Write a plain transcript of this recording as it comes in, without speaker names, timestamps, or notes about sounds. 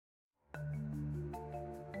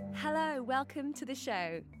Hello, welcome to the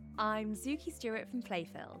show. I'm Zuki Stewart from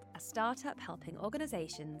Playfield, a startup helping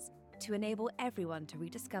organisations to enable everyone to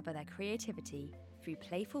rediscover their creativity through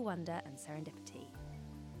playful wonder and serendipity.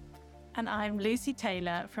 And I'm Lucy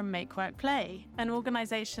Taylor from Make Work Play, an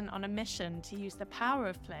organisation on a mission to use the power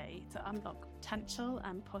of play to unlock potential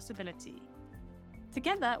and possibility.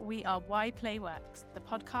 Together, we are Why Play Works, the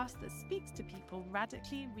podcast that speaks to people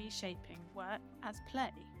radically reshaping work as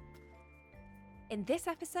play. In this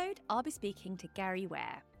episode, I'll be speaking to Gary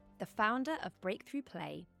Ware, the founder of Breakthrough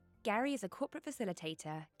Play. Gary is a corporate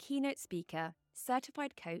facilitator, keynote speaker,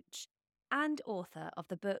 certified coach, and author of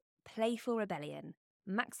the book Playful Rebellion: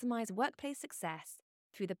 Maximize Workplace Success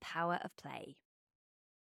Through the Power of Play.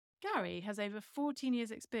 Gary has over 14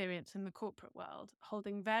 years' experience in the corporate world,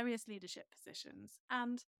 holding various leadership positions,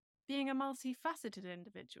 and being a multifaceted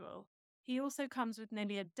individual, he also comes with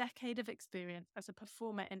nearly a decade of experience as a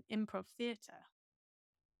performer in improv theatre.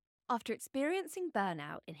 After experiencing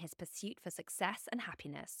burnout in his pursuit for success and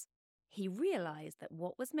happiness, he realised that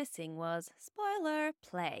what was missing was, spoiler,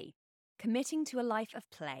 play. Committing to a life of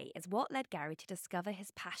play is what led Gary to discover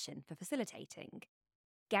his passion for facilitating.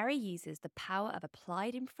 Gary uses the power of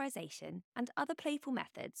applied improvisation and other playful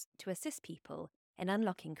methods to assist people in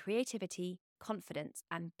unlocking creativity, confidence,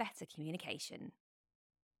 and better communication.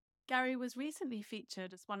 Gary was recently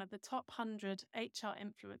featured as one of the top 100 HR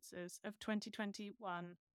influencers of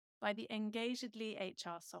 2021 by the Engagedly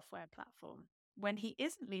HR software platform. When he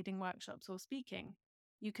isn't leading workshops or speaking,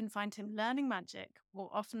 you can find him learning magic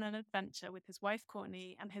or often an adventure with his wife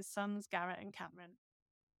Courtney and his sons Garrett and Cameron.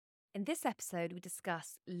 In this episode, we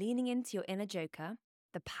discuss leaning into your inner joker,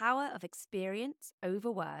 the power of experience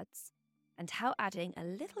over words, and how adding a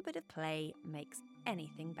little bit of play makes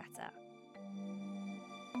anything better.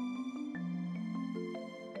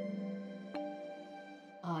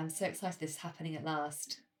 Oh, I'm so excited this is happening at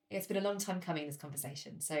last. It's been a long time coming, this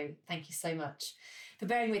conversation, so thank you so much for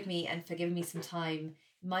bearing with me and for giving me some time,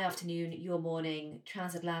 my afternoon, your morning,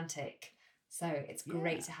 transatlantic. So it's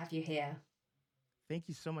great to have you here. Thank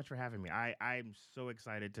you so much for having me. I'm so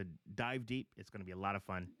excited to dive deep. It's going to be a lot of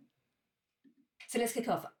fun. So let's kick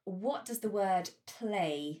off. What does the word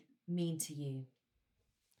play mean to you?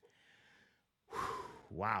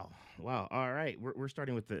 Wow. All right. We're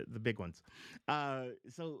starting with the big ones.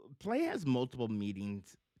 So play has multiple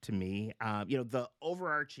meanings to me. The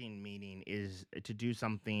overarching meaning is to do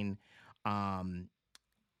something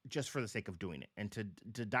just for the sake of doing it, and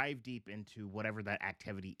to dive deep into whatever that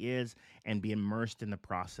activity is and be immersed in the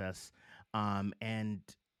process. And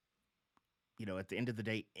at the end of the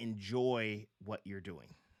day, enjoy what you're doing.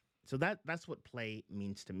 So that's what play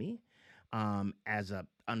means to me, as a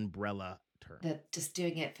umbrella term. Just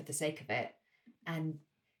doing it for the sake of it. And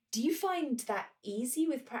do you find that easy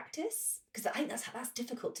with practice? Because I think that's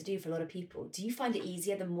difficult to do for a lot of people. Do you find it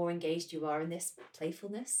easier the more engaged you are in this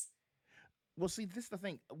playfulness? Well, see, this is the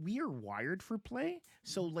thing. We are wired for play.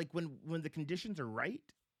 So like when the conditions are right,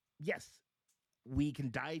 yes, we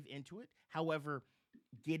can dive into it. However,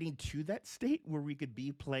 getting to that state where we could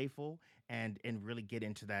be playful and really get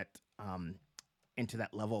into that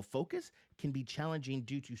level of focus can be challenging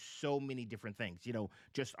due to so many different things.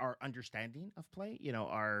 Just our understanding of play.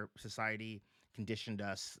 Our society conditioned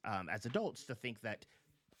us as adults to think that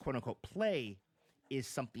quote unquote play is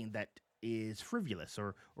something that is frivolous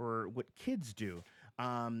or what kids do.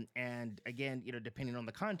 And again, depending on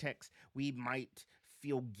the context, we might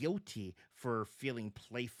feel guilty for feeling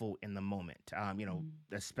playful in the moment.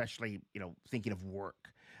 Especially, thinking of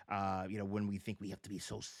work, when we think we have to be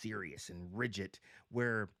so serious and rigid,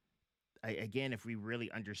 where again, if we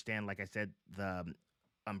really understand, like I said, the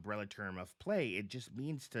umbrella term of play, it just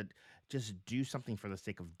means to just do something for the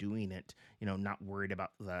sake of doing it, not worried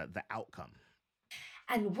about the outcome.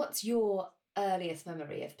 And what's your earliest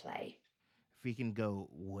memory of play? If we can go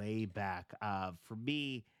way back, for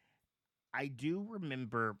me, I do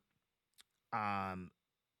remember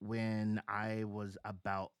when I was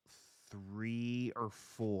about 3 or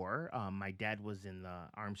 4. My dad was in the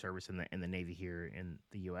armed service in the Navy here in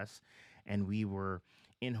the U.S., and we were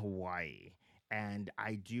in Hawaii. And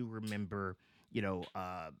I do remember,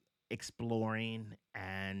 exploring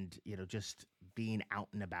and just being out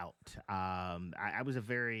and about. I was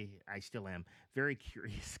I still am, very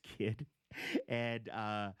curious kid, and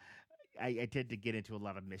I tend to get into a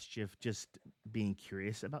lot of mischief, just being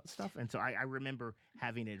curious about stuff. And so I remember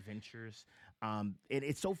having adventures.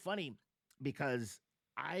 It's so funny because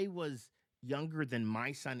I was younger than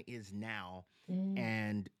my son is now.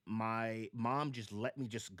 And my mom just let me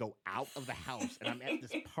just go out of the house. And I'm at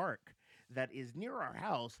this park that is near our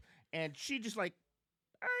house. And she just like,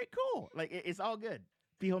 all right, cool. Like, it's all good.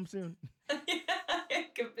 Be home soon. I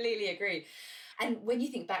completely agree. And when you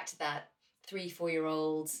think back to that 3,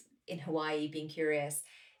 4-year-old in Hawaii being curious,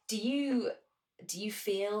 do you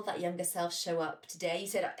feel that younger self show up today? You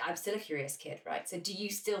said I'm still a curious kid, right? So do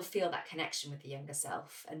you still feel that connection with the younger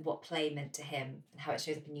self and what play meant to him and how it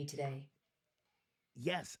shows up in you today?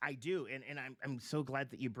 Yes, I do, and I'm so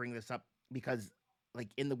glad that you bring this up because, like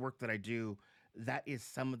in the work that I do, that is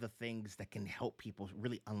some of the things that can help people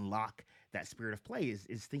really unlock that spirit of play.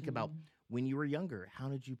 Is think about Mm. when you were younger, how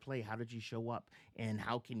did you play? How did you show up? And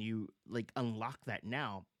how can you like unlock that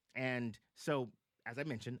now? And so, as I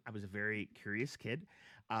mentioned, I was a very curious kid.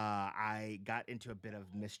 I got into a bit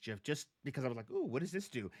of mischief just because I was like, "Ooh, what does this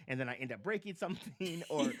do?" And then I end up breaking something,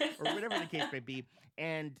 or whatever the case may be.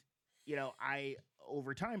 And I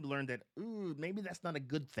over time learned that ooh, maybe that's not a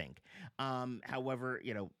good thing. However,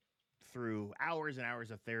 through hours and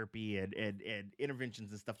hours of therapy and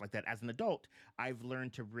interventions and stuff like that, as an adult, I've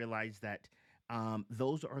learned to realize that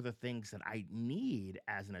those are the things that I need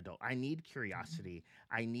as an adult. I need curiosity.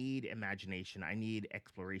 I need imagination. I need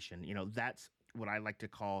exploration. That's what I like to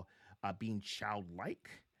call being childlike.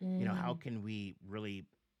 How Mm. can we really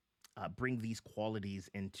bring these qualities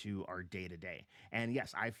into our day to day? And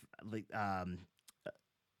yes, I've like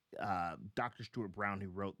Dr. Stuart Brown, who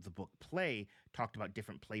wrote the book Play, talked about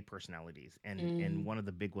different play personalities, and Mm. one of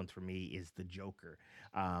the big ones for me is the Joker.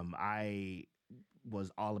 I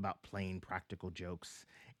was all about playing practical jokes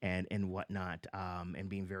and whatnot, and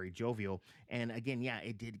being very jovial. And again, yeah,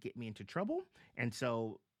 it did get me into trouble. And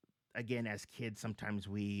so, again, as kids, sometimes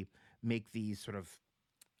we make these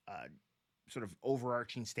uh, sort of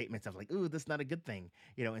overarching statements of like, "Ooh, this is not a good thing,"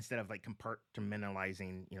 instead of like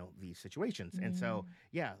compartmentalizing, these situations. And so, Mm.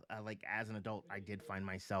 yeah, like as an adult, I did find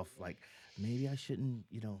myself like, maybe I shouldn't,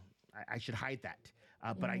 I should hide that.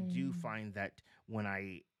 But I do Mm. find that when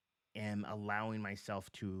I am allowing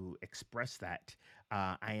myself to express that,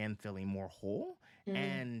 I am feeling more whole Mm.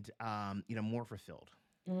 and, more fulfilled.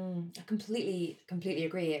 I completely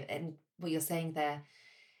agree. And what you're saying there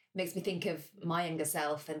makes me think of my younger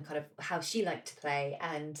self and kind of how she liked to play.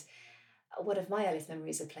 And one of my earliest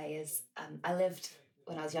memories of play is I lived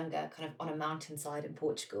when I was younger, kind of on a mountainside in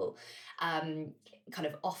Portugal, um, kind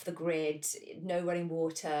of off the grid, no running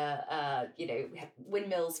water, we had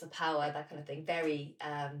windmills for power, that kind of thing, very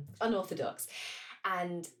unorthodox.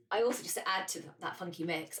 And I also, just to add to that funky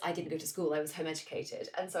mix, I didn't go to school, I was home educated.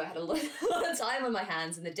 And so I had a lot, a lot of time on my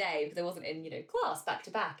hands in the day because I wasn't in, class back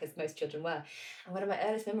to back as most children were. And one of my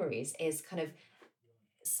earliest memories is kind of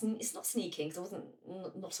it's not sneaking because I wasn't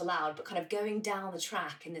not allowed, but kind of going down the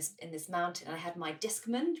track in this mountain. And I had my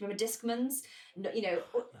Discman. Do you remember Discmans? No,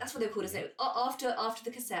 that's what they were called, isn't it? After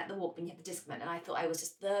the cassette, the Walkman, you had the Discman, and I thought I was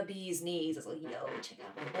just the bee's knees. I was like, yo, check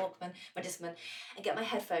out my Walkman, my Discman, and get my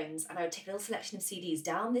headphones, and I would take a little selection of CDs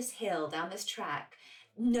down this hill, down this track.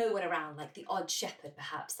 No one around, like the odd shepherd,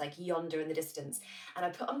 perhaps, like yonder in the distance. And I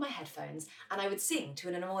put on my headphones, and I would sing to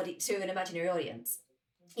an imaginary audience,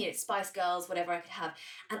 Spice Girls, whatever I could have.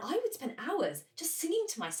 And I would spend hours just singing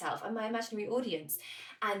to myself and my imaginary audience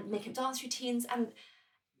and making dance routines. And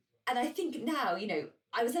I think now,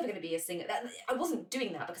 I was never going to be a singer. I wasn't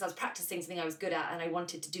doing that because I was practicing something I was good at and I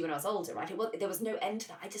wanted to do when I was older, right? There was no end to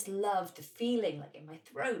that. I just loved the feeling like in my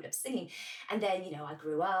throat of singing. And then, I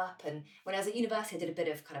grew up, and when I was at university, I did a bit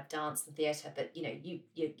of kind of dance and theatre, but,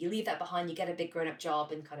 you leave that behind, you get a big grown-up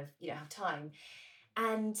job and kind of, have time.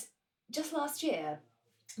 And just last year,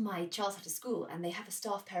 my child started school and they have a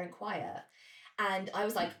staff parent choir. And I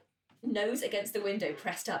was like, nose against the window,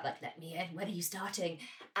 pressed up, like, let me in, when are you starting?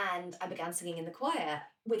 And I began singing in the choir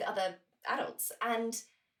with other adults. And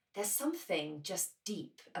there's something just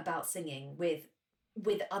deep about singing with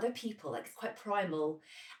other people, like quite primal.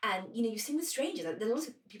 And you sing with strangers. Like, there are lots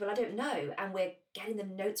of people I don't know, and we're getting the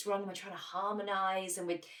notes wrong, and we're trying to harmonize, and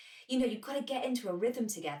you've got to get into a rhythm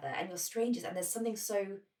together, and you're strangers, and there's something so,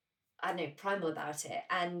 I don't know, primal about it.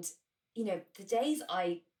 And,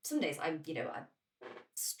 some days I'm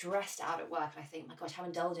stressed out at work and I think, my gosh, how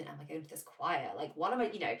indulgent am I going to this choir? Like, what am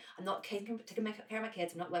I, I'm not taking care of my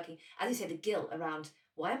kids, I'm not working. As you say, the guilt around,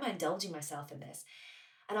 why am I indulging myself in this?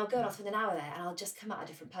 And I'll go and I'll spend an hour there and I'll just come out a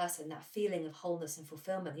different person, that feeling of wholeness and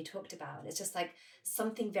fulfillment you talked about. And it's just like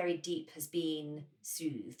something very deep has been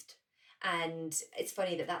soothed. And it's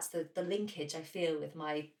funny that that's the linkage I feel with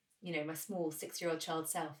my, my small 6-year-old child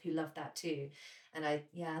self who loved that too. And I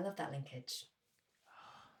love that linkage.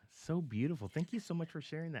 So beautiful. Thank you so much for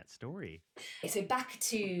sharing that story. So back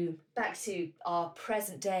to our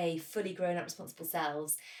present day, fully grown up, responsible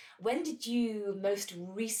selves. When did you most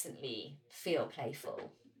recently feel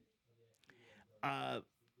playful? Uh,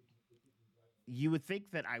 you would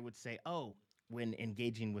think that I would say, oh, when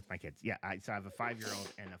engaging with my kids. Yeah, so I have a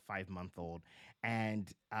 5-year-old and a 5-month-old,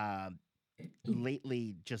 and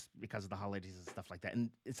lately, just because of the holidays and stuff like that, and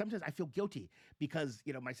sometimes I feel guilty because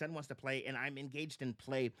my son wants to play and I'm engaged in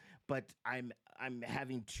play, but I'm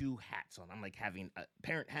having two hats on. I'm like having a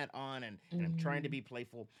parent hat on, and I'm trying to Mm, be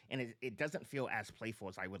playful, and it doesn't feel as playful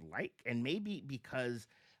as I would like, and maybe because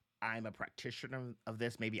I'm a practitioner of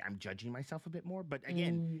this. Maybe I'm judging myself a bit more. But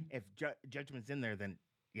again, mm, if judgment's in there, then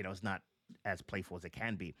it's not as playful as it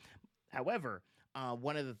can be. However,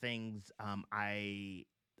 one of the things I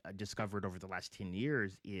discovered over the last 10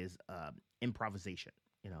 years is improvisation.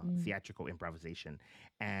 mm. Theatrical improvisation,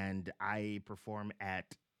 and I perform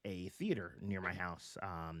at a theater near my house,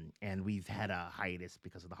 and we've had a hiatus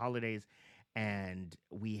because of the holidays, and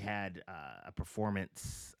we had a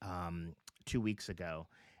performance 2 weeks ago,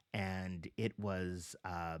 and it was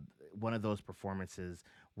one of those performances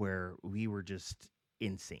where we were just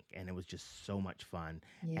in sync, and it was just so much fun,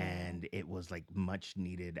 Yeah, and it was like much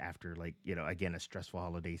needed after, like, again, a stressful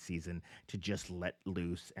holiday season, to just let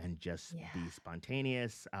loose and just yeah. be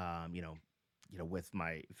spontaneous, with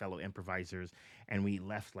my fellow improvisers, and we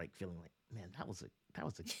left like feeling like, man, that was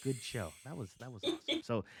a good show. That was awesome.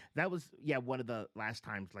 So that was, yeah, one of the last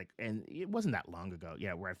times, like, and it wasn't that long ago,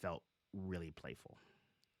 yeah, where I felt really playful.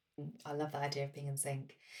 I love the idea of being in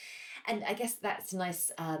sync. And I guess that's a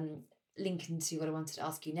nice link into what I wanted to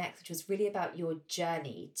ask you next, which was really about your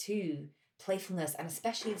journey to playfulness and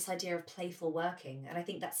especially this idea of playful working. And I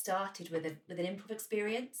think that started with an improv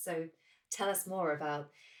experience. So tell us more about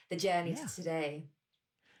the journey Yeah. to today.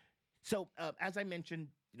 So, as I mentioned,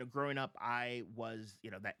 growing up, I was,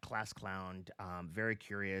 that class clown, very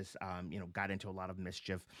curious, got into a lot of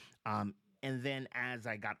mischief. And then as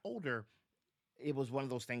I got older, it was one of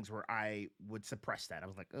those things where I would suppress that. I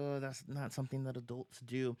was like, oh, that's not something that adults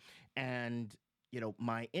do. And,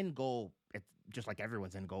 my end goal, just like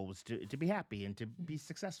everyone's end goal, was to be happy and to be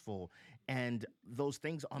successful. And those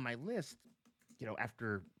things on my list,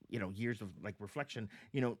 after, years of like reflection,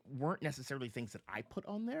 weren't necessarily things that I put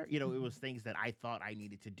on there. It was things that I thought I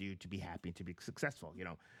needed to do to be happy and to be successful,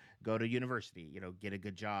 go to university, get a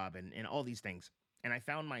good job, and all these things. And I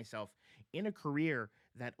found myself in a career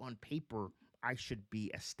that on paper I should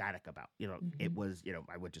be ecstatic about. It Mhm. was,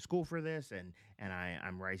 I went to school for this, and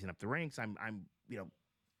I'm rising up the ranks. I'm,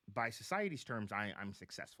 by society's terms, I'm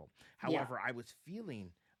successful. Yeah. However, I was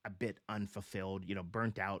feeling a bit unfulfilled,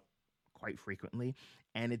 burnt out quite frequently.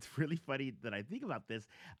 And it's really funny that I think about this.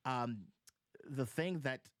 Um, the thing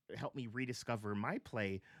that helped me rediscover my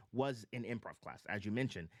play was an improv class, as you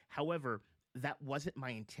mentioned. However, that wasn't my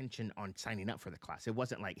intention on signing up for the class. It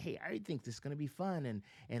wasn't like, hey, I think this is going to be fun,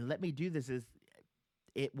 and let me do this.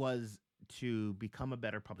 It was to become a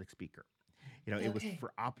better public speaker. It was Okay.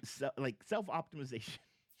 for like self optimization.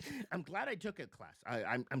 I'm glad I took a class.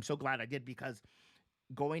 I'm so glad I did, because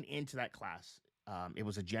going into that class, it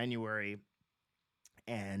was a January,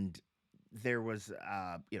 and there was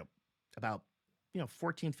about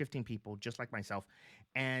 14, 15 people just like myself,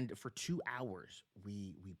 and for 2 hours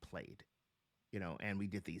we played, and we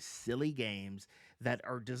did these silly games that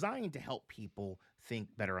are designed to help people think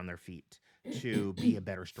better on their feet, to be a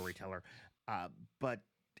better storyteller. Uh, but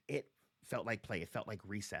it felt like play. It felt like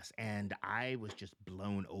recess, and I was just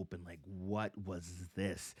blown open. Like, what was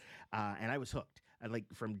this? And I was hooked. Like,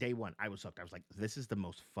 from day one, I was hooked. I was like, this is the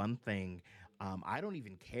most fun thing. I don't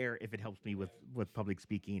even care if it helps me with public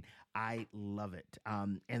speaking. I love it.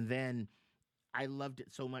 And then I loved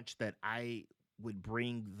it so much that I would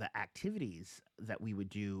bring the activities that we would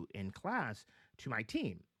do in class to my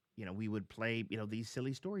team. We would play, these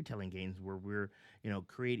silly storytelling games where we're,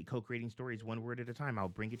 co-creating stories one word at a time. I'll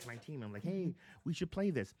bring it to my team. I'm like, hey, Mhm. we should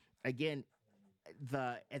play this. Again,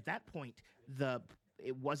 at that point, the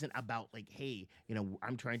it wasn't about like, hey,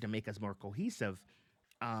 I'm trying to make us more cohesive.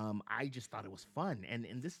 I just thought it was fun, and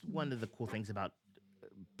this is one of the cool things about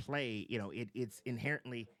play. It's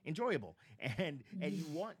inherently enjoyable, and Mhm. you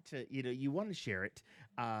want to share it,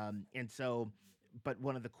 and so, but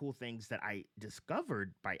one of the cool things that I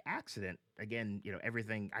discovered by accident, again,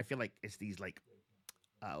 everything, I feel like it's these, like,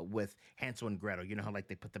 with Hansel and Gretel. You know how, like,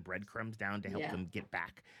 they put the breadcrumbs down to help Yeah. them get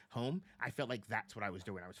back home? I felt like that's what I was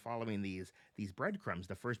doing. I was following these breadcrumbs.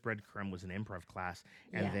 The first breadcrumb was an improv class,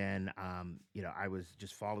 and Yeah. then I was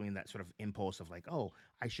just following that sort of impulse of like, oh,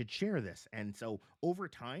 I should share this. And so over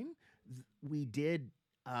time, we did.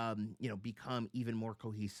 Become even more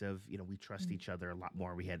cohesive. We trust Mm. each other a lot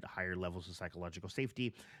more. We had higher levels of psychological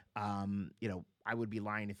safety. I would be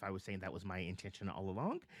lying if I was saying that was my intention all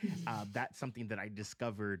along. That's something that I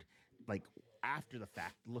discovered, like, after the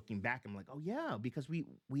fact, looking back, I'm like, oh yeah, because we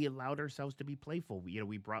allowed ourselves to be playful.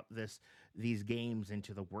 We brought these games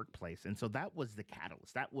into the workplace, and so that was the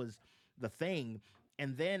catalyst. That was the thing.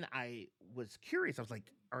 And then I was curious. I was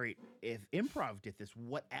like, all right, if improv did this,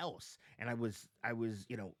 what else? And I was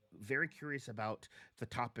very curious about the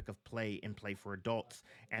topic of play and play for adults,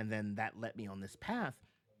 and then that led me on this path.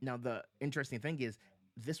 Now the interesting thing is,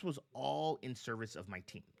 this was all in service of my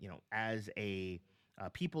team. As a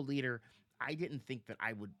people leader, I didn't think that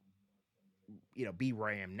I would be where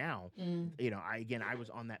I am now. Mm. I was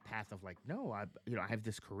on that path of like, no, I have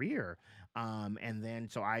this career. And then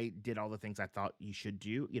so I did all the things I thought you should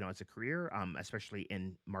do, as a career, especially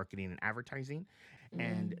in marketing and advertising.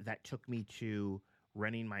 And Mm. that took me to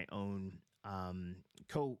running my own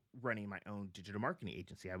co-running my own digital marketing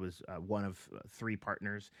agency. I was one of three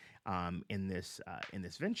partners in this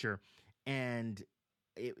venture. And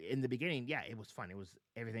in the beginning, yeah, it was fun.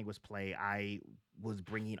 Everything was play. I was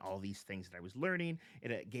bringing all these things that I was learning.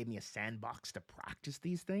 It gave me a sandbox to practice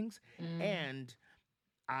these things, Mm. and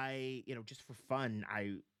just for fun,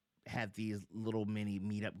 I had these little mini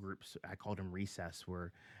meetup groups. I called them recess,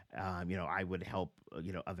 where, I would help,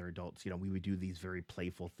 other adults. We would do these very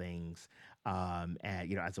playful things, and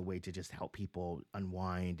as a way to just help people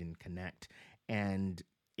unwind and connect. And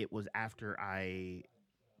it was after I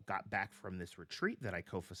got back from this retreat that I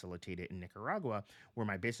co-facilitated in Nicaragua, where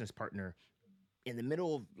my business partner, in the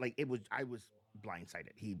middle of like I was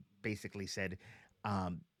blindsided. He basically said,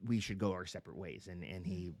 we should go our separate ways, and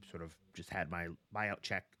he sort of just had my buyout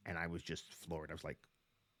check, and I was just floored. I was like,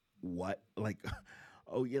 what? Like,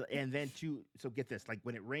 oh yeah. And then so get this, like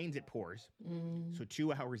when it rains, it pours. Mm. So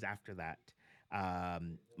 2 hours after that,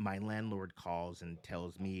 my landlord calls and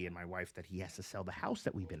tells me and my wife that he has to sell the house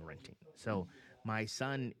that we've been renting. So my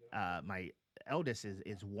son, my eldest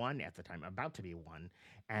is one at the time, about to be one,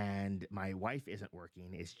 and my wife isn't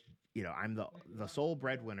working. I'm the sole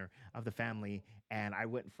breadwinner of the family, and I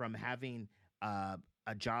went from having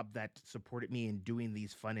a job that supported me and doing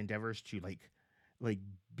these fun endeavors to like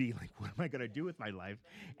be like, what am I gonna do with my life?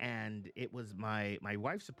 And it was my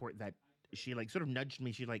wife's support that she like sort of nudged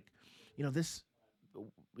me. She like, this,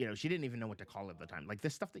 she didn't even know what to call it at the time. Like,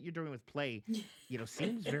 this stuff that you're doing with play,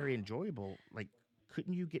 seems very enjoyable. Like,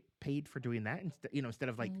 couldn't you get paid for doing that instead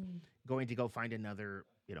of like Mm. going to go find another,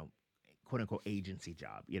 quote unquote agency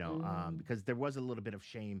job, Mm. because there was a little bit of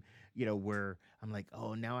shame, where I'm like,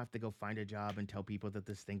 oh, now I have to go find a job and tell people that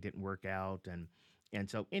this thing didn't work out. And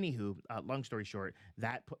so, anywho, long story short,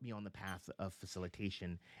 that put me on the path of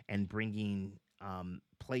facilitation and bringing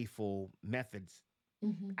playful methods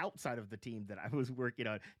Mhm. outside of the team that I was working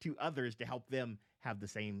on to others to help them have the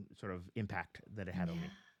same sort of impact that it had on Yeah, me.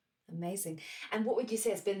 amazing. And what would you say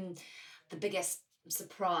has been the biggest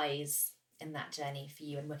surprise in that journey for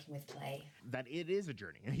you in working with play? That it is a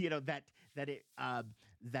journey,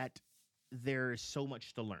 that there's so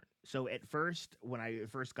much to learn. So at first, when I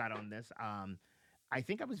first got on this, I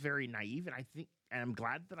think I was very naive, and I'm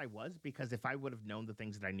glad that I was, because if I would have known the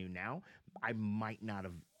things that I knew now, I might not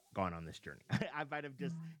have gone on this journey. I might have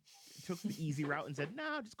just took the easy route and said,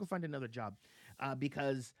 "No, just go find another job,"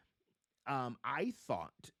 because I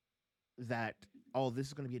thought that, oh, this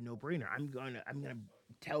is going to be a no brainer. I'm gonna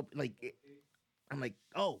tell I'm like,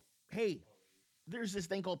 oh, hey, there's this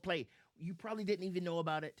thing called play. You probably didn't even know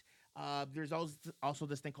about it. There's also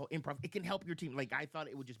this thing called improv. It can help your team. Like, I thought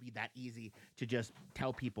it would just be that easy to just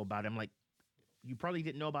tell people about it. I'm like, you probably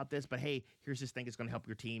didn't know about this, but hey, here's this thing. It's going to help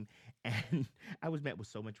your team. And I was met with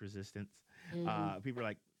so much resistance. Mm. People were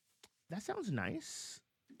like, that sounds nice.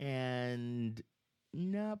 And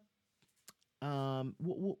nope.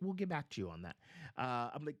 We'll get back to you on that.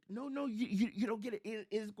 I'm like, no, you don't get it. It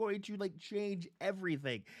is going to like change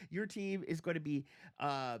everything. Your team is going to be,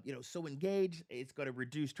 so engaged. It's going to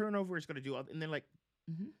reduce turnover. It's going to do, and they're like,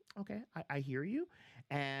 okay, I hear you.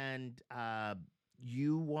 And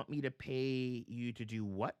you want me to pay you to do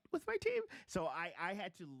what with my team? So I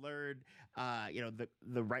had to learn,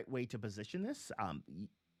 the right way to position this.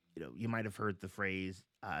 You might have heard the phrase,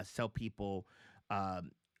 sell people.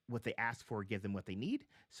 What they ask for, give them what they need.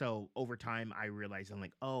 So over time, I realized, I'm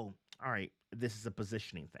like, oh, all right, this is a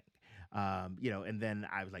positioning thing. And then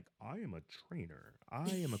I was like, I am a trainer. I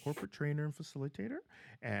am a corporate trainer and facilitator,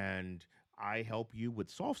 and I help you with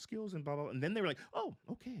soft skills and blah, blah. And then they were like, oh,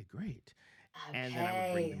 okay, great. And then I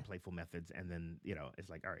would bring them Okay. playful methods, and then, it's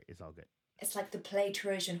like, all right, it's all good. It's like the play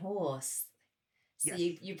Trojan horse. So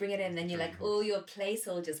Yes, you bring it it in, is the then you're like, Trojan all horse. your play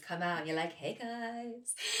soldiers come out, and you're like, hey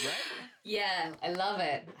guys. Right? Yeah, I love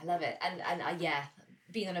it. I love it. And yeah,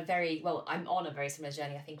 been on a very, well, I'm on a very similar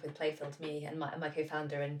journey, I think, with Playful to me and my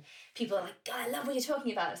co-founder, and people are like, God, I love what you're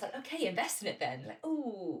talking about. It's like, okay, invest in it then. Like,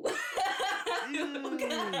 ooh.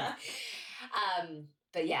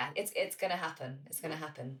 But yeah, it's gonna happen. It's gonna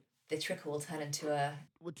happen. The trickle will turn into a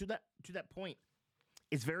Well, to that point,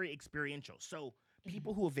 it's very experiential. So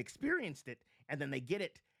people who have experienced it and then they get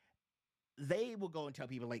it, they will go and tell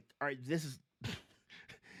people like, all right, this is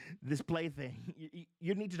this play thing.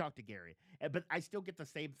 You need to talk to Gary. But I still get the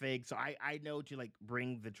same thing. So I know to like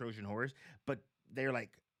bring the Trojan horse, but they're like,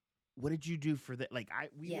 what did you do for that? Like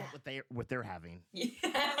we want what they're having. Yeah.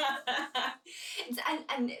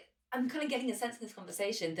 and I'm kind of getting a sense in this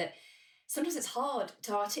conversation that sometimes it's hard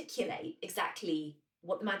to articulate exactly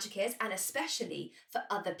what the magic is, and especially for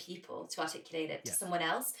other people to articulate it to someone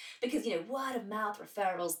else, because word of mouth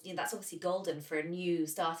referrals, that's obviously golden for a new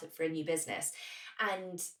startup, for a new business,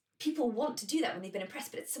 and people want to do that when they've been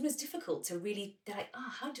impressed, but it's sometimes difficult to really, they're like,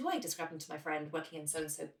 how do I describe them to my friend working in so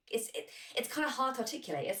and so? It's kind of hard to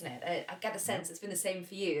articulate, isn't it? I get the sense it's been the same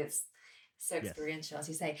for you. It's so experiential, as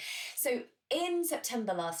you say. So in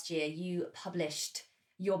September last year, you published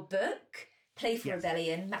your book, Playful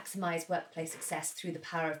Rebellion: Maximize Workplace Success Through the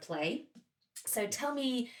Power of Play. So tell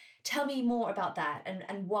me more about that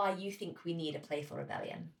and why you think we need a playful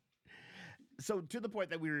rebellion. So to the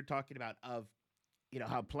point that we were talking about of,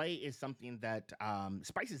 how play is something that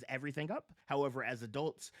spices everything up. However, as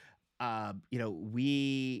adults,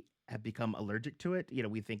 we have become allergic to it.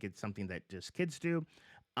 We think it's something that just kids do.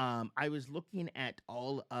 I was looking at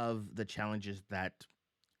all of the challenges that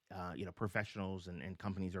professionals and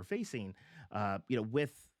companies are facing,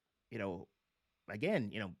 with,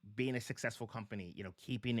 again, being a successful company,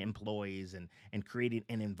 keeping employees and creating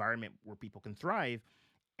an environment where people can thrive.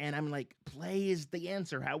 And I'm like, play is the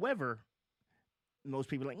answer. However, most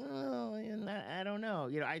people are like, oh, I don't know.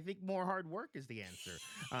 I think more hard work is the answer,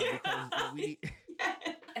 because we.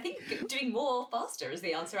 I think doing more faster is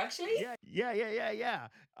the answer, actually. Yeah.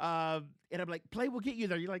 And I'm like, play will get you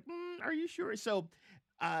there. You're like, are you sure? So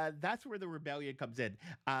that's where the rebellion comes in.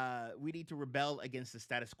 We need to rebel against the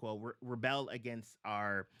status quo, rebel against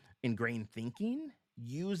our ingrained thinking,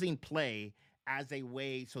 using play as a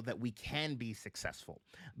way so that we can be successful.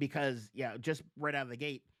 Because, just right out of the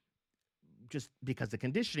gate, just because the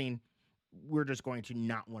conditioning, we're just going to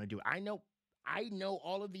not want to do it. I know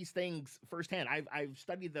all of these things firsthand. I've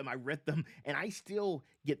studied them, I read them, and I still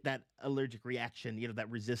get that allergic reaction, that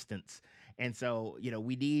resistance. And so,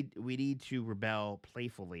 we need to rebel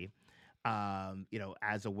playfully,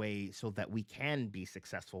 as a way so that we can be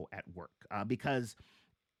successful at work. Because,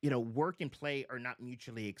 work and play are not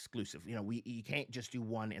mutually exclusive. You can't just do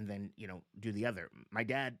one and then, do the other. My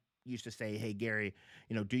dad used to say, hey, Gary,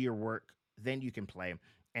 do your work, then you can play.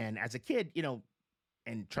 And as a kid,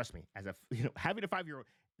 and trust me, as a having a 5-year-old,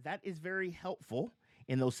 that is very helpful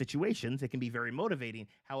in those situations. It can be very motivating.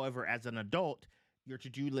 However, as an adult, your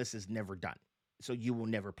to-do list is never done. So you will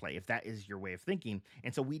never play if that is your way of thinking.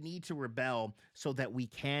 And so we need to rebel so that we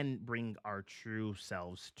can bring our true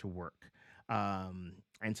selves to work. And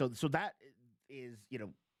so that is,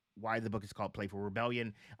 why the book is called Playful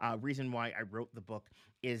Rebellion. Reason why I wrote the book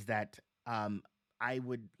is that I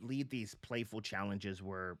would lead these playful challenges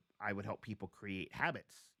where I would help people create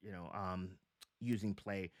habits, using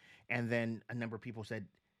play. And then a number of people said,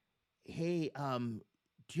 hey, do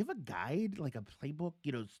you have a guide, like a playbook?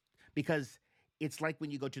 Because it's like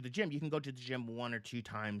when you go to the gym, you can go to the gym 1 or 2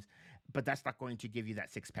 times, but that's not going to give you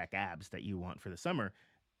that 6-pack abs that you want for the summer.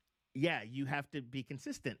 Yeah, you have to be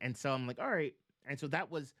consistent. And so I'm like, all right. And so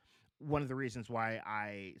that was one of the reasons why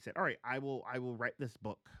I said, all right, I will write this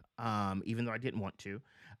book, even though I didn't want to.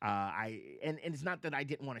 And it's not that I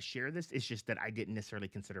didn't want to share this. It's just that I didn't necessarily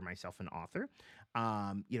consider myself an author.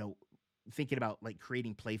 Thinking about like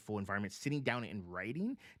creating playful environments, sitting down and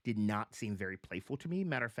writing did not seem very playful to me.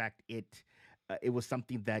 Matter of fact, it was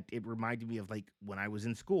something that it reminded me of like when I was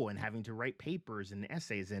in school and having to write papers and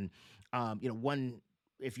essays. And,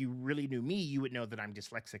 if you really knew me, you would know that I'm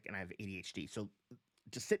dyslexic and I have ADHD. So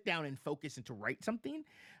to sit down and focus and to write something,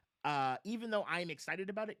 even though I'm excited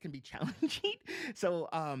about it, can be challenging. So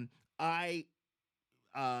I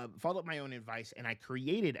followed my own advice and I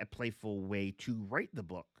created a playful way to write the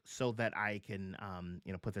book so that I can,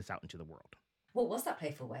 put this out into the world. What was that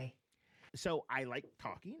playful way? So I like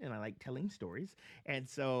talking and I like telling stories. And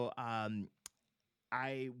so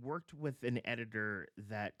I worked with an editor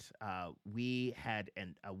that we had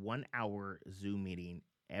a 1-hour Zoom meeting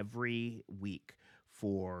every week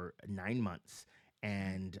for 9 months.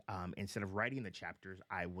 And instead of writing the chapters,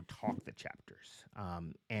 I would talk the chapters.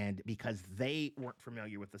 And because they weren't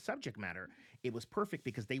familiar with the subject matter, it was perfect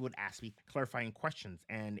because they would ask me clarifying questions,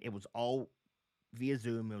 and it was all via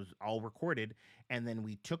Zoom. It was all recorded, and then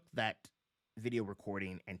we took that video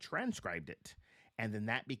recording and transcribed it, and then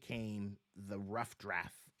that became the rough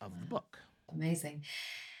draft of the book. Amazing.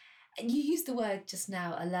 And you used the word just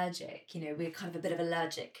now, allergic. You know, we're kind of a bit of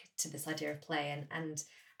allergic to this idea of play,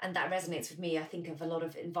 and that resonates with me. I think of a lot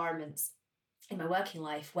of environments in my working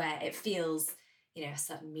life where it feels, you know, a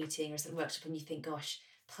certain meeting or a certain workshop, and you think, gosh,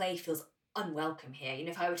 play feels unwelcome here. You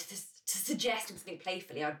know, if I were to suggest something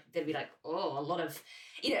playfully, they'd be like, oh, a lot of,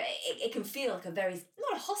 you know, it can feel like a very,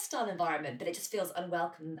 not a hostile environment, but it just feels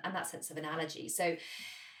unwelcome, and that sense of an allergy. So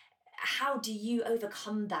how do you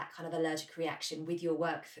overcome that kind of allergic reaction with your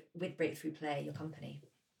work with Breakthrough Play, your company?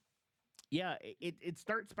 Yeah, it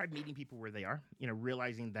starts by meeting people where they are, you know,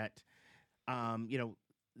 realizing that, you know,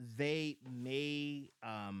 they may,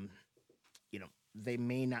 you know, they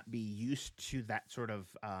may not be used to that sort of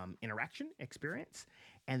interaction experience,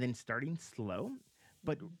 and then starting slow,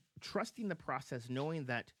 but trusting the process, knowing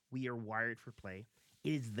that we are wired for play.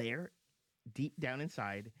 It is there deep down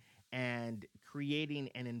inside, and creating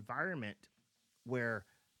an environment where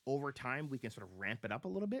over time we can sort of ramp it up a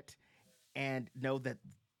little bit and know that,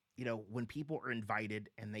 you know, when people are invited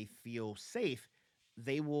and they feel safe,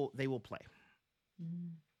 they will play.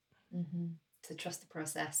 Mm-hmm. To trust the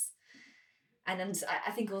process. And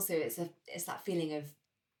I think also it's that feeling of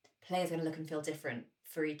play is going to look and feel different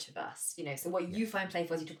for each of us, you know. So what you find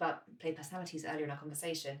playful, as you talk about play personalities earlier in our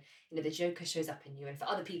conversation, you know, the joker shows up in you, and for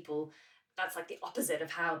other people that's like the opposite of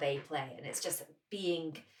how they play. And it's just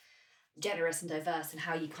being generous and diverse in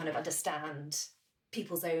how you kind of understand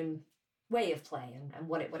people's own way of play and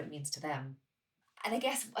what it means to them. And I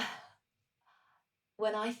guess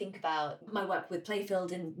when I think about my work with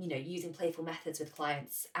Playfield and, you know, using playful methods with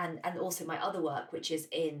clients, and also my other work, which is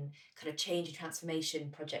in kind of change and transformation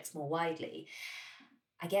projects more widely,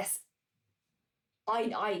 I guess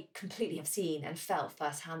I completely have seen and felt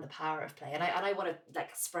firsthand the power of play, and I want to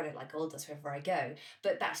like spread it like gold dust wherever I go.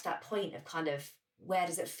 But back to that point of kind of where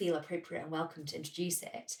does it feel appropriate and welcome to introduce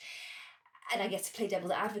it? And I guess to play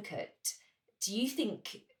devil's advocate, do you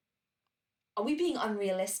think, are we being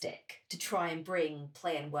unrealistic to try and bring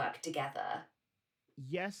play and work together?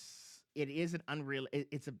 Yes, it is an unreal.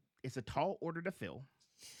 It's a tall order to fill.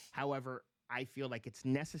 However, I feel like it's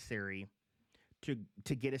necessary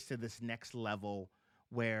to get us to this next level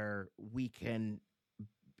where we can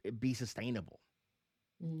be sustainable.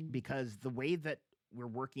 Because the way that we're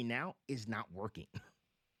working now is not working.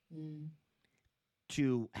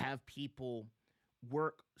 To have people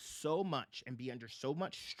work so much and be under so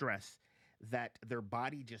much stress that their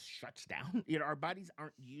body just shuts down. You know, our bodies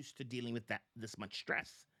aren't used to dealing with this much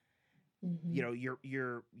stress. You know,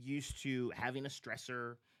 you're used to having a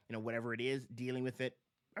stressor, you know, whatever it is, dealing with it.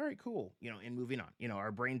 All right, cool. You know, and moving on. You know,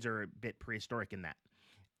 our brains are a bit prehistoric in that.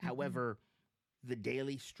 However, the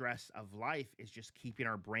daily stress of life is just keeping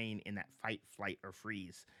our brain in that fight, flight, or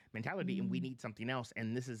freeze mentality, and we need something else.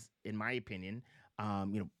 And this is, in my opinion,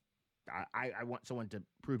 you know, I want someone to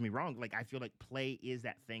prove me wrong. Like, I feel like play is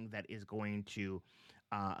that thing that is going to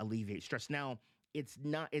alleviate stress. Now, it's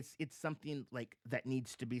not. It's something like that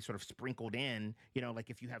needs to be sort of sprinkled in. You know, like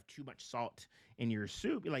if you have too much salt in your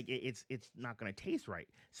soup, like it's not going to taste right.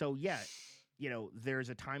 So yeah, you know, there's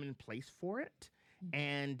a time and place for it,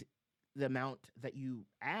 and the amount that you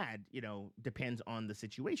add, you know, depends on the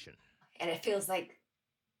situation. And it feels like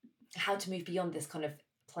how to move beyond this kind of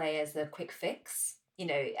play as a quick fix. You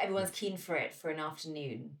know, everyone's keen for it for an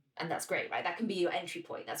afternoon, and that's great, right? That can be your entry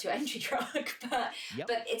point. That's your entry drug. But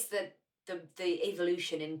it's the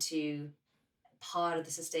evolution into part of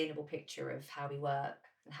the sustainable picture of how we work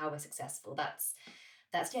and how we're successful. That's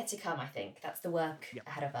yet to come, I think. That's the work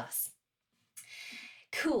ahead of us.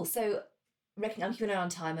 Cool. So I'm keeping an eye on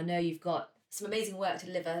time. I know you've got some amazing work to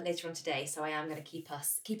deliver later on today, so I am going to keep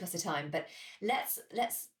us to time. But let's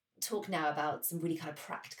talk now about some really kind of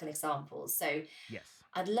practical examples. So yes,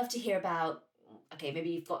 I'd love to hear about, okay,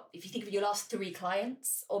 maybe if you think of your last 3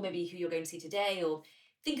 clients, or maybe who you're going to see today, or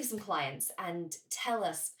think of some clients and tell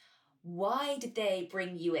us, why did they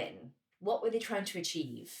bring you in? What were they trying to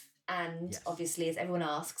achieve? And obviously, as everyone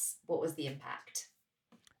asks, what was the impact?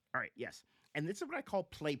 All right, yes. And this is what I call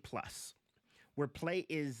Play Plus, where play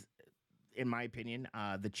is, in my opinion,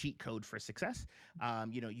 the cheat code for success.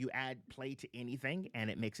 You know, you add play to anything and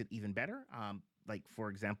it makes it even better. Like, for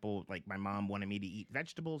example, like my mom wanted me to eat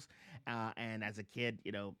vegetables. And as a kid,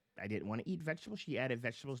 you know, I didn't want to eat vegetables. She added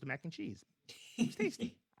vegetables to mac and cheese. It was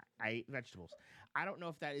tasty. I ate vegetables. I don't know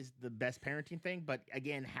if that is the best parenting thing, but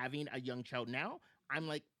again, having a young child now, I'm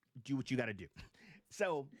like, do what you got to do.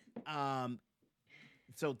 So, um,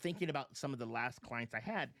 so thinking about some of the last clients I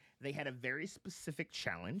had, they had a very specific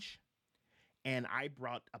challenge, and I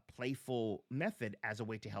brought a playful method as a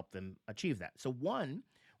way to help them achieve that. So one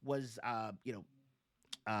was,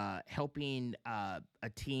 helping a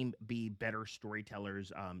team be better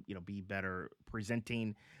storytellers, be better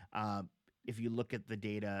presenting. Uh, if you look at the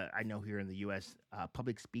data, I know here in the U.S.,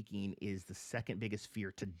 public speaking is the second biggest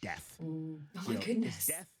fear to death. Oh You my know, it's goodness.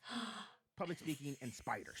 death, public speaking, and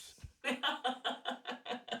spiders.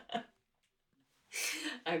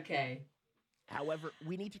 Okay. However,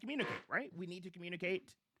 we need to communicate, right? We need to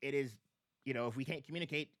communicate. It is, if we can't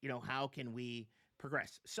communicate, how can we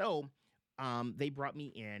progress? So they brought me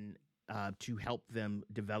in to help them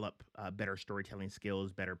develop better storytelling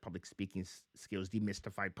skills, better public speaking skills,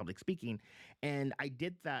 demystify public speaking. And I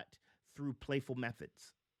did that through playful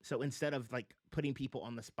methods. So instead of like putting people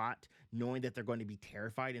on the spot, knowing that they're going to be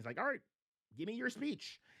terrified, it's like, all right, give me your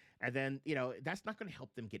speech. And then, that's not going to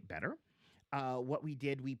help them get better. What we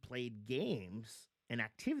did, we played games and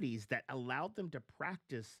activities that allowed them to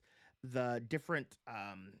practice the different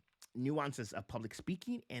nuances of public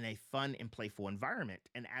speaking in a fun and playful environment.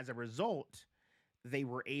 And as a result, they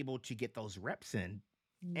were able to get those reps in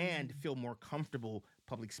and feel more comfortable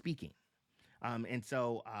public speaking. And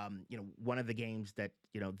so, one of the games that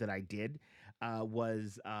I did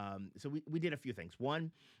was so we did a few things.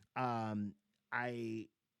 One, I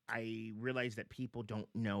I realized that people don't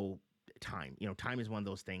know time. Time is one of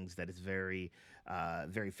those things that is very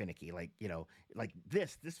finicky. Like, like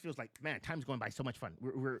this feels like, man, time's going by so much fun.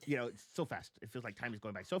 We're it's so fast. It feels like time is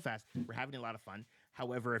going by so fast. We're having a lot of fun.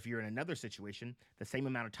 However, if you're in another situation, the same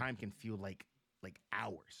amount of time can feel like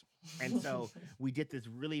hours. And so we did this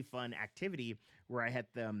really fun activity where I had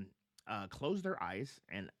them close their eyes,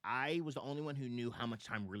 and I was the only one who knew how much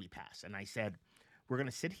time really passed. And I said, we're going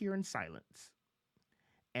to sit here in silence.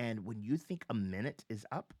 And when you think a minute is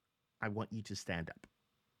up, I want you to stand up.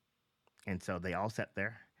 And so they all sat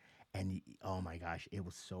there, and oh my gosh, it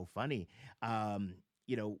was so funny.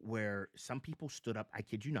 Where some people stood up, I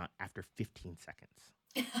kid you not, after 15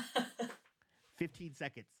 seconds. 15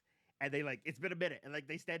 seconds. And they it's been a minute. And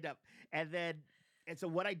they stand up. And so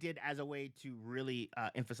what I did as a way to really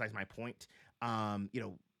emphasize my point,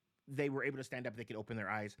 they were able to stand up, they could open their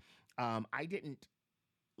eyes. I didn't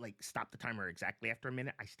stop the timer exactly after a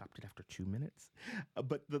minute. I stopped it after 2 minutes.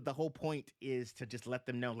 But the whole point is to just let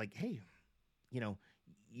them know, hey,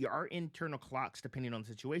 our internal clocks, depending on the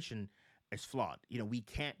situation, is flawed. We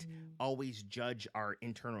can't always judge our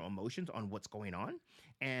internal emotions on what's going on.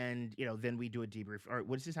 And, then we do a debrief. All right,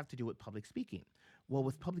 what does this have to do with public speaking? Well,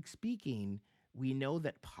 with public speaking, we know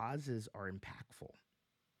that pauses are impactful.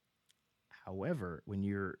 However, when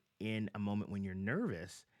you're in a moment when you're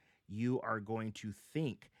nervous, you are going to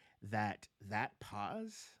think that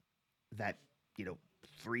pause, that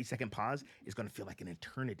 3-second pause, is going to feel like an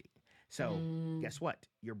eternity. So guess what?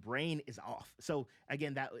 Your brain is off. So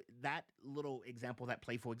again, that little example, that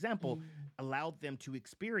playful example, allowed them to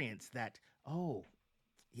experience that. Oh,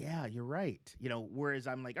 yeah, you're right. Whereas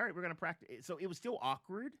I'm like, all right, we're going to practice. So it was still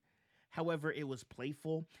awkward. However, it was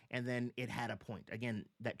playful, and then it had a point. Again,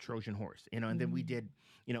 that Trojan horse, and then we did,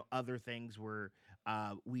 other things where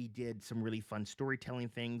we did some really fun storytelling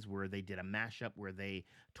things where they did a mashup where they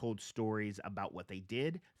told stories about what they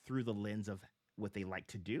did through the lens of what they like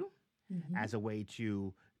to do, as a way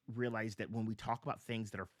to realize that when we talk about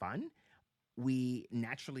things that are fun, we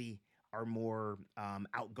naturally are more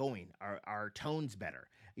outgoing, our tone's better.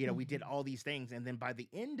 We did all these things, and then by the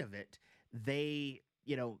end of it, they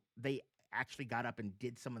actually got up and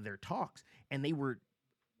did some of their talks, and they were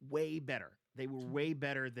way better. They were way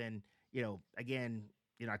better than, again,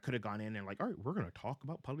 I could have gone in and all right, we're going to talk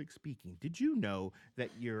about public speaking. Did you know that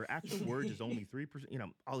your actual words is only 3%?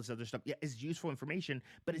 All this other stuff. Yeah, it's useful information,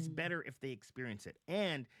 but it's better if they experience it.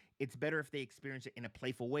 And it's better if they experience it in a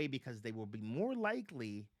playful way, because they will be more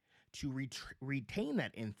likely to retain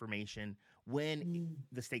that information when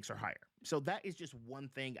the stakes are higher. So that is just one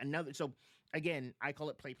thing. So again, I call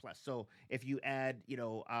it play plus. So if you add,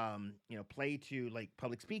 play to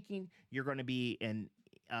public speaking, you're going to be an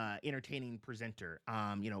entertaining presenter.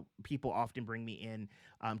 People often bring me in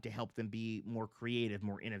to help them be more creative,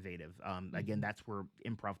 more innovative. Again, that's where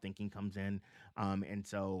improv thinking comes in. And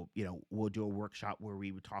so, we'll do a workshop where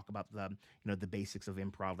we would talk about the basics of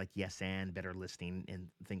improv, like yes and, better listening, and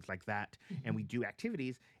things like that. And we do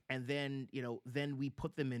activities. And then, then we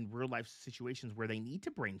put them in real life situations where they need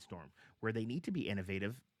to brainstorm, where they need to be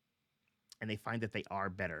innovative, and they find that they are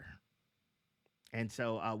better. And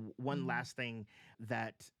so, one Mm. last thing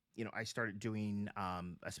that I started doing,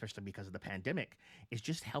 especially because of the pandemic, is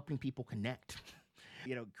just helping people connect.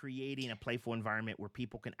 Creating a playful environment where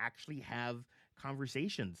people can actually have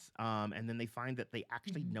conversations, and then they find that they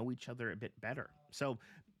actually Mhm. know each other a bit better. So,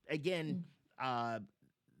 again, Mm. uh,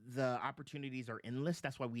 the opportunities are endless.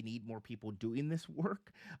 That's why we need more people doing this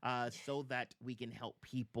work, so that we can help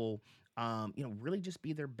people, really just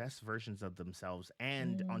be their best versions of themselves.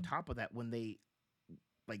 And on Mm. top of that, when they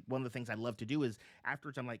like one of the things I love to do is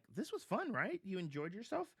afterwards, I'm like, this was fun, right? You enjoyed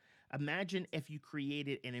yourself. Imagine if you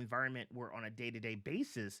created an environment where on a day to day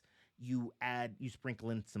basis, you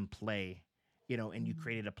sprinkle in some play, and you Mm.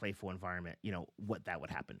 created a playful environment, what that would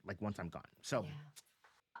happen like once I'm gone. So, Yeah.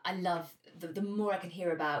 I love the more I can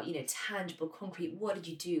hear about, tangible, concrete. What did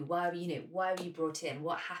you do? Why were you brought in?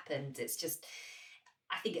 What happened? It's just,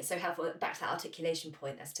 I think it's so helpful. Back to that articulation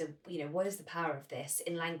point as to, what is the power of this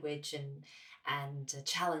in language and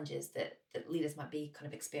challenges that leaders might be kind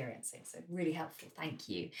of experiencing. So really helpful. Thank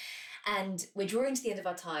you. And we're drawing to the end of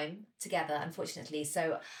our time together, unfortunately.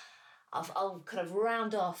 So I'll kind of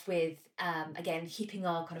round off with again keeping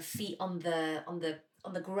our kind of feet on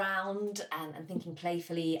the ground and thinking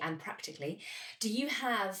playfully and practically. Do you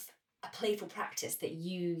have a playful practice that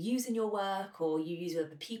you use in your work or you use with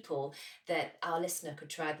other people that our listener could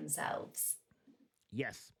try themselves?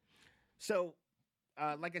 yes. So,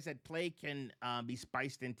 like I said, play can be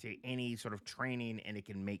spiced into any sort of training and it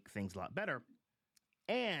can make things a lot better.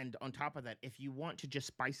 And on top of that, if you want to just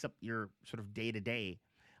spice up your sort of day to day,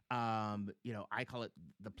 I call it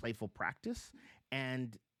the playful practice.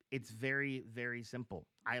 And it's very, very simple.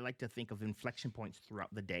 I like to think of inflection points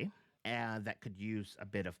throughout the day that could use a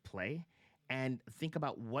bit of play and think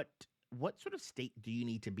about what sort of state do you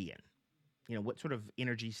need to be in? What sort of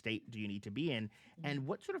energy state do you need to be in? And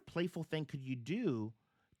what sort of playful thing could you do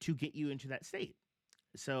to get you into that state?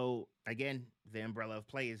 So again, the umbrella of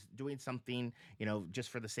play is doing something, just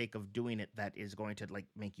for the sake of doing it that is going to like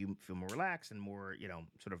make you feel more relaxed and more,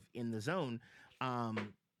 sort of in the zone.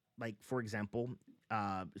 Like for example,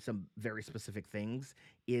 some very specific things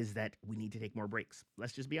is that we need to take more breaks.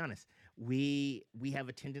 Let's just be honest. We have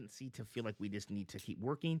a tendency to feel like we just need to keep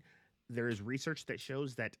working. There is research that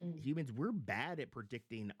shows that Mm. humans we're bad at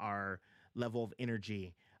predicting our level of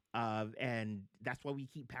energy, and that's why we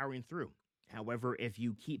keep powering through. However, if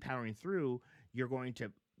you keep powering through, you're going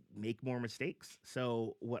to make more mistakes.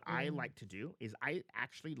 So, what I Mm. like to do is I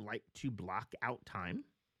actually like to block out time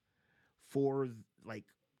for like,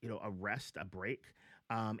 a rest, a break.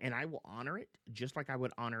 And I will honor it just like I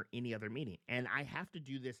would honor any other meeting. And I have to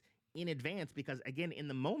do this in advance because again, in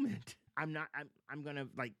the moment, I'm gonna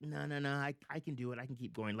like, no, I can do it. I can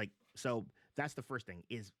keep going. Like, so that's the first thing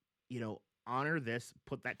is, honor this,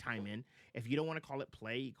 put that time in. If you don't want to call it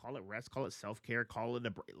play, call it rest, call it self-care, call it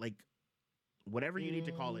like whatever you need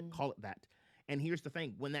to Mm. call it that. And here's the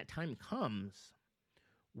thing, when that time comes,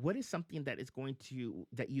 what is something that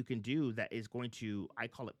you can do that is going to, I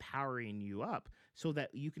call it powering you up so that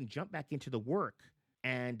you can jump back into the work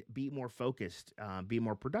and be more focused, be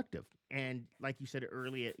more productive. And like you said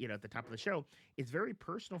earlier, at the top of the show, it's very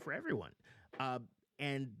personal for everyone. uh,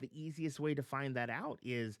 and the easiest way to find that out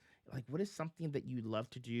is like, what is something that you love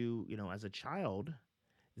to do, as a child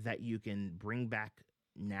that you can bring back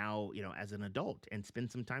now, as an adult and spend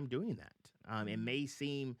some time doing that. It Mm. may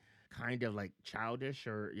seem kind of like childish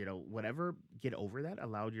or, whatever. Get over that.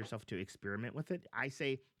 Allow yourself to experiment with it. I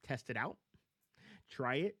say test it out,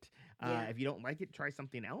 try it. Yeah. If you don't like it, try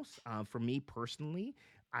something else. For me personally,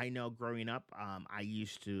 I know growing up, I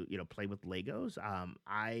used to, play with Legos.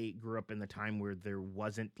 I grew up in the time where there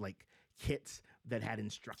wasn't like kits that had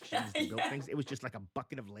instructions to build Yeah. things. It was just like a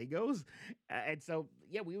bucket of Legos. And so,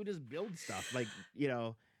 yeah, we would just build stuff like,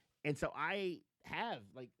 and so I have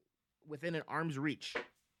like within an arm's reach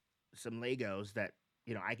some Legos that,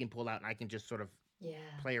 I can pull out and I can just sort of Yeah.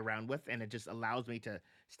 play around with, and it just allows me to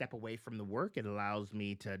step away from the work. It allows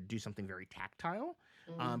me to do something very tactile,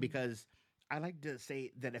 Mm. because I like to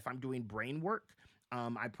say that if I'm doing brain work,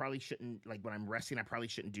 I probably shouldn't, like when I'm resting, I probably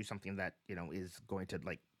shouldn't do something that is going to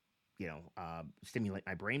like stimulate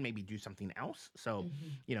my brain. Maybe do something else. So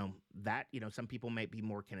Mhm. that some people might be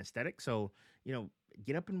more kinesthetic. So you know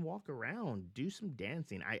get up and walk around, do some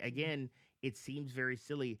dancing. I Mm. again, it seems very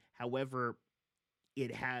silly. However,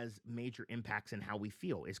 it has major impacts in how we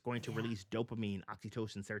feel. It's going to Yeah. release dopamine,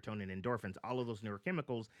 oxytocin, serotonin, endorphins, all of those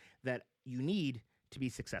neurochemicals that you need to be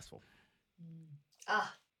successful. Mm.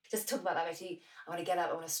 Ah, just talk about that makes me. I want to get up.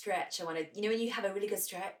 I want to stretch. I want to, when you have a really good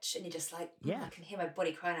stretch and you're just like, I Yeah. can hear my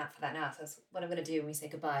body crying out for that now. So that's what I'm going to do when we say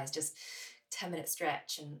goodbye. Is just 10-minute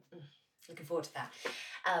stretch and looking forward to that.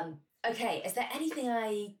 Okay, is there anything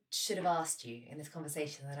I should have asked you in this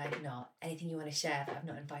conversation that I've not? Anything you want to share that I've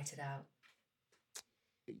not invited out?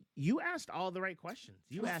 You asked all the right questions.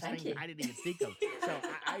 You Well, asked thank things you. I didn't even think of. So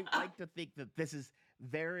I like to think that this is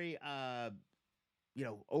very,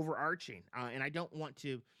 overarching. And I don't want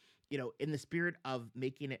to, in the spirit of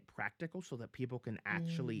making it practical so that people can Mm.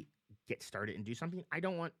 actually get started and do something,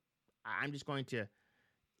 I'm just going to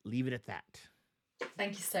leave it at that.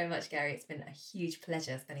 Thank you so much, Gary. It's been a huge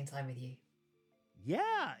pleasure spending time with you.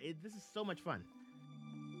 Yeah, this is so much fun.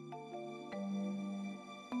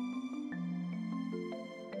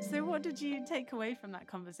 So, what did you take away from that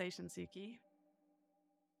conversation, Suki?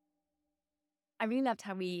 I really loved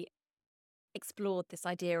how we explored this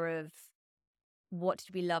idea of what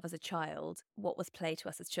did we love as a child? What was play to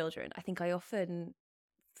us as children? I think I often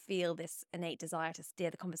feel this innate desire to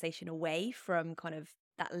steer the conversation away from kind of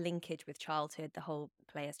that linkage with childhood, the whole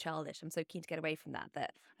play as childish. I'm so keen to get away from that I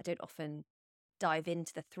don't often dive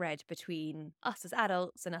into the thread between us as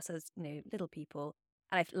adults and us as, little people.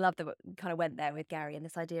 And I love that we kind of went there with Gary and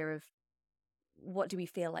this idea of what do we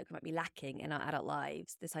feel like we might be lacking in our adult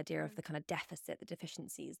lives? This idea of the kind of deficit, the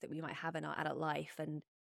deficiencies that we might have in our adult life. And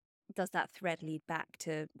does that thread lead back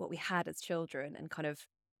to what we had as children and kind of,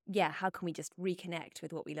 how can we just reconnect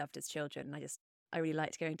with what we loved as children? And I really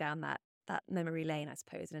liked going down that memory lane, I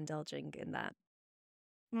suppose, and indulging in that.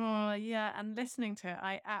 Oh, yeah. And listening to it,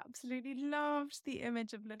 I absolutely loved the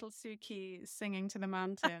image of little Suki singing to the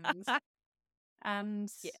mountains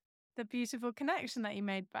and Yeah. the beautiful connection that you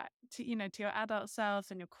made back to, to your adult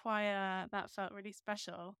selves and your choir. That felt really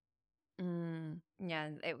special. Yeah,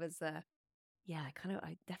 it was, I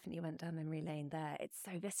definitely went down memory lane there. It's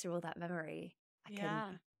so visceral, that memory.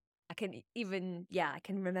 I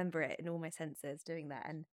can remember it in all my senses doing that.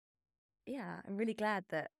 And yeah, I'm really glad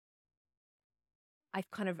that I've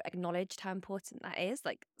kind of acknowledged how important that is.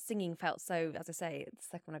 Like singing felt so, as I say, it's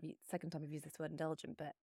the second time I've used this word indulgent,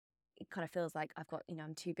 but it kind of feels like I've got,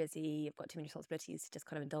 I'm too busy, I've got too many responsibilities to just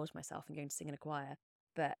kind of indulge myself and going to sing in a choir.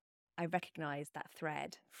 But I recognize that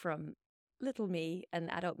thread from little me and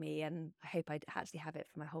adult me, and I hope I actually have it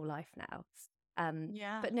for my whole life now.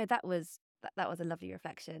 Yeah. But no, that was a lovely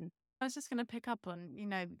reflection. I was just going to pick up on,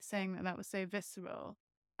 saying that was so visceral.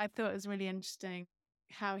 I thought it was really interesting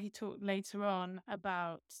how he talked later on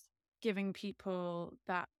about giving people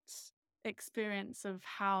that experience of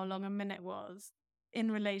how long a minute was in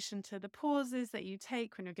relation to the pauses that you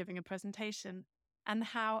take when you're giving a presentation, and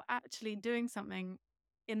how actually doing something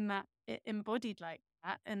in that embodied like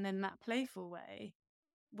that and in that playful way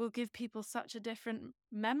will give people such a different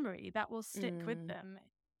memory that will stick with them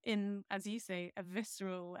in, as you say, a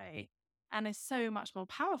visceral way, and is so much more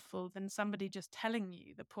powerful than somebody just telling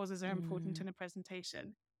you the pauses are important in a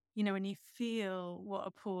presentation. When you feel what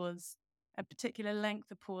a particular length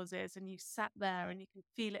of pause is, and you sat there and you can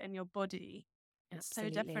feel it in your body, it's so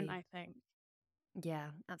different, I think. Yeah,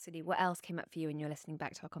 absolutely. What else came up for you when you were listening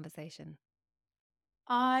back to our conversation?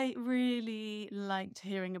 I really liked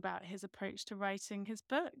hearing about his approach to writing his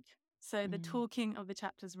book. So the talking of the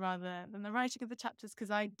chapters rather than the writing of the chapters,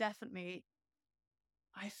 because I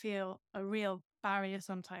feel a real barrier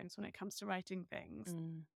sometimes when it comes to writing things.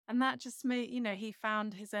 And that just made, he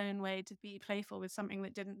found his own way to be playful with something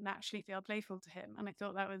that didn't naturally feel playful to him. And I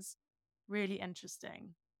thought that was really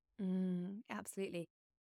interesting. Absolutely.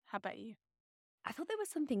 How about you? I thought there was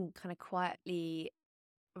something kind of quietly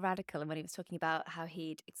radical, and when he was talking about how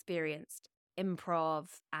he'd experienced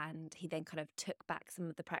improv and he then kind of took back some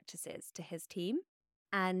of the practices to his team.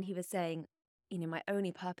 And he was saying, my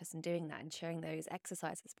only purpose in doing that and sharing those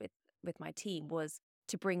exercises with my team was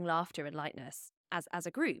to bring laughter and lightness as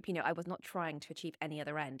a group. I was not trying to achieve any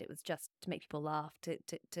other end. It was just to make people laugh, to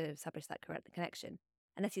establish that correct connection.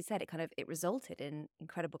 And as you said, it resulted in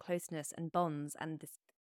incredible closeness and bonds and this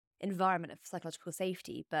environment of psychological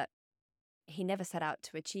safety. But he never set out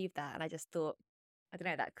to achieve that. And I just thought, I don't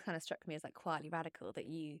know, that kind of struck me as like quietly radical, that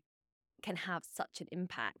you can have such an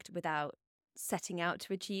impact without setting out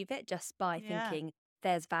to achieve it, just by thinking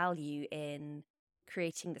there's value in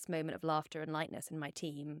creating this moment of laughter and lightness in my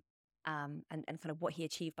team, and kind of what he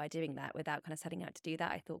achieved by doing that without kind of setting out to do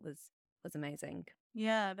that, I thought was amazing.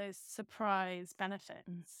 Yeah, those surprise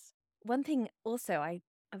benefits. One thing also I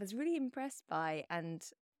was really impressed by, and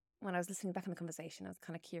when I was listening back on the conversation, I was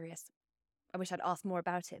kind of curious. I wish I'd asked more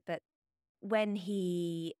about it, but when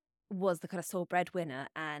he was the kind of sole breadwinner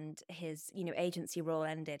and his, agency role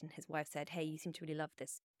ended and his wife said, "Hey, you seem to really love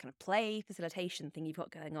this kind of play facilitation thing you've got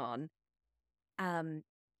going on." And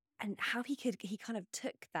how he kind of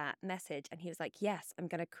took that message and he was like, "Yes, I'm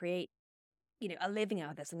going to create, a living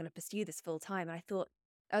out of this. I'm going to pursue this full time." And I thought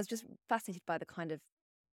I was just fascinated by the kind of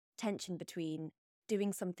tension between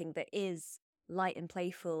doing something that is light and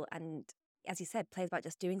playful and, as you said, play is about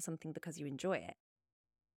just doing something because you enjoy it,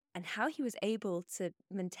 and how he was able to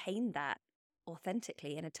maintain that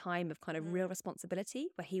authentically in a time of kind of real responsibility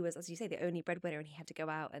where he was, as you say, the only breadwinner and he had to go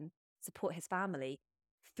out and support his family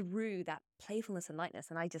through that playfulness and lightness.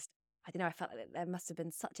 And I don't know, I felt like there must have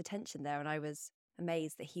been such a tension there, and I was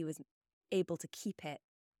amazed that he was able to keep it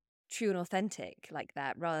true and authentic like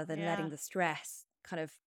that rather than letting the stress kind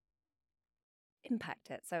of impact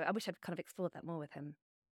it. So I wish I'd kind of explored that more with him.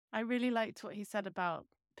 I really liked what he said about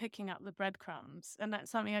picking up the breadcrumbs, and that's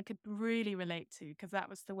something I could really relate to, because that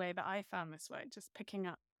was the way that I found this work, just picking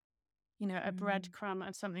up, you know, a breadcrumb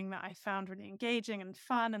of something that I found really engaging and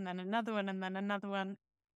fun, and then another one, and then another one.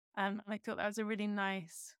 I thought that was a really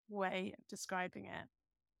nice way of describing it.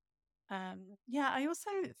 I also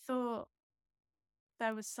thought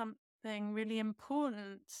there was something really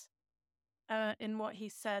important in what he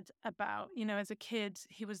said about, you know, as a kid,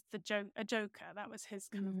 he was a joker. That was his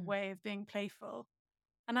kind of way of being playful.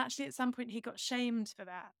 And actually, at some point, he got shamed for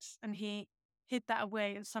that. And he hid that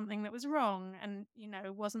away as something that was wrong and, you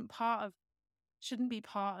know, shouldn't be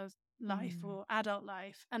part of life or adult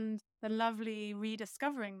life. And the lovely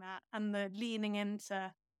rediscovering that and the leaning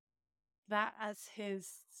into that as his,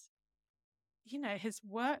 you know, his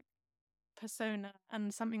work persona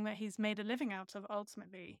and something that he's made a living out of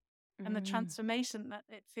ultimately. And the transformation that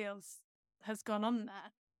it feels has gone on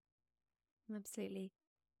there. Absolutely.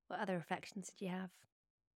 What other reflections did you have?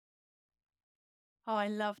 Oh, I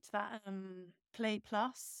loved that Play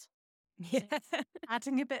Plus. Yeah.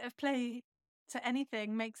 Adding a bit of play to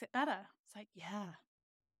anything makes it better. It's like, yeah,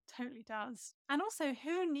 totally does. And also,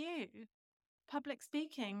 who knew public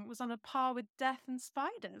speaking was on a par with death and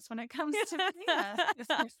spiders when it comes to fear? I know,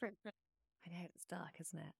 it's dark,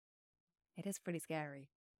 isn't it? It is pretty scary.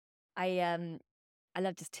 I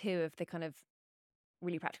love just two of the kind of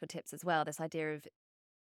really practical tips as well. This idea of,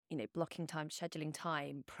 you know, blocking time, scheduling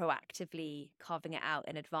time, proactively carving it out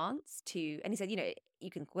in advance and he said, you know, you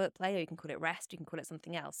can call it play or you can call it rest, you can call it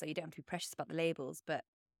something else. So you don't have to be precious about the labels, but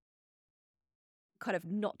kind of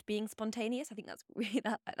not being spontaneous. I think that's really,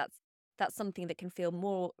 that's something that can feel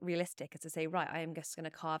more realistic, as to say, right, I am just going to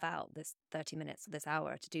carve out this 30 minutes or this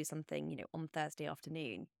hour to do something, you know, on Thursday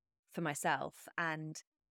afternoon for myself. And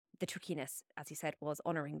the trickiness, as you said, was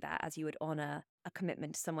honouring that as you would honour a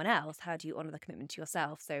commitment to someone else. How do you honour the commitment to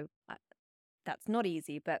yourself? So that's not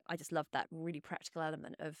easy, but I just love that really practical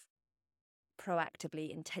element of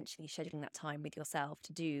proactively, intentionally scheduling that time with yourself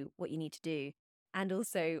to do what you need to do. And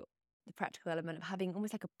also the practical element of having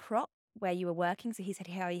almost like a prop where you were working. So he said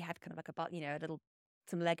how he had kind of like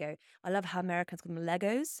some Lego. I love how Americans call them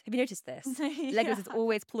Legos. Have you noticed this? Legos is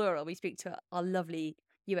always plural. We speak to our lovely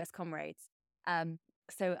US comrades.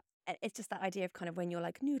 So it's just that idea of kind of when you're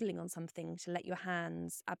like noodling on something, to let your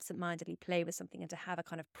hands absentmindedly play with something and to have a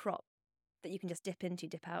kind of prop that you can just dip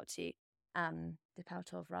out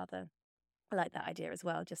of rather. I like that idea as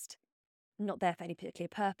well. Just not there for any particular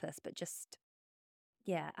purpose, but just,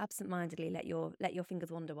 absentmindedly let your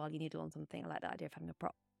fingers wander while you noodle on something. I like that idea of having a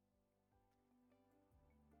prop.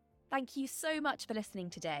 Thank you so much for listening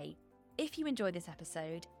today. If you enjoyed this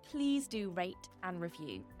episode, please do rate and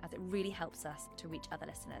review, as it really helps us to reach other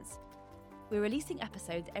listeners. We're releasing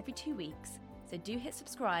episodes every 2 weeks, so do hit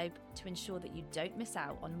subscribe to ensure that you don't miss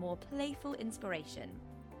out on more playful inspiration.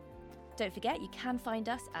 Don't forget, you can find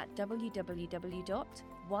us at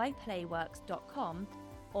www.whyplayworks.com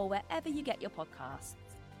or wherever you get your podcasts.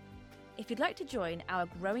 If you'd like to join our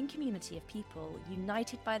growing community of people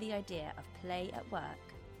united by the idea of play at work,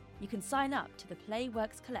 you can sign up to the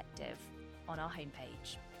Playworks Collective on our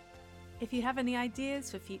homepage. If you have any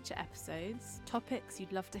ideas for future episodes, topics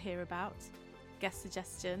you'd love to hear about, guest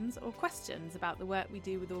suggestions, or questions about the work we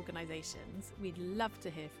do with organisations, we'd love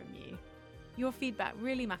to hear from you. Your feedback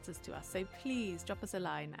really matters to us, so please drop us a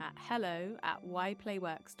line at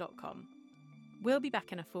hello@whyplayworks.com. We'll be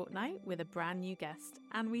back in a fortnight with a brand new guest,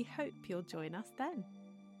 and we hope you'll join us then.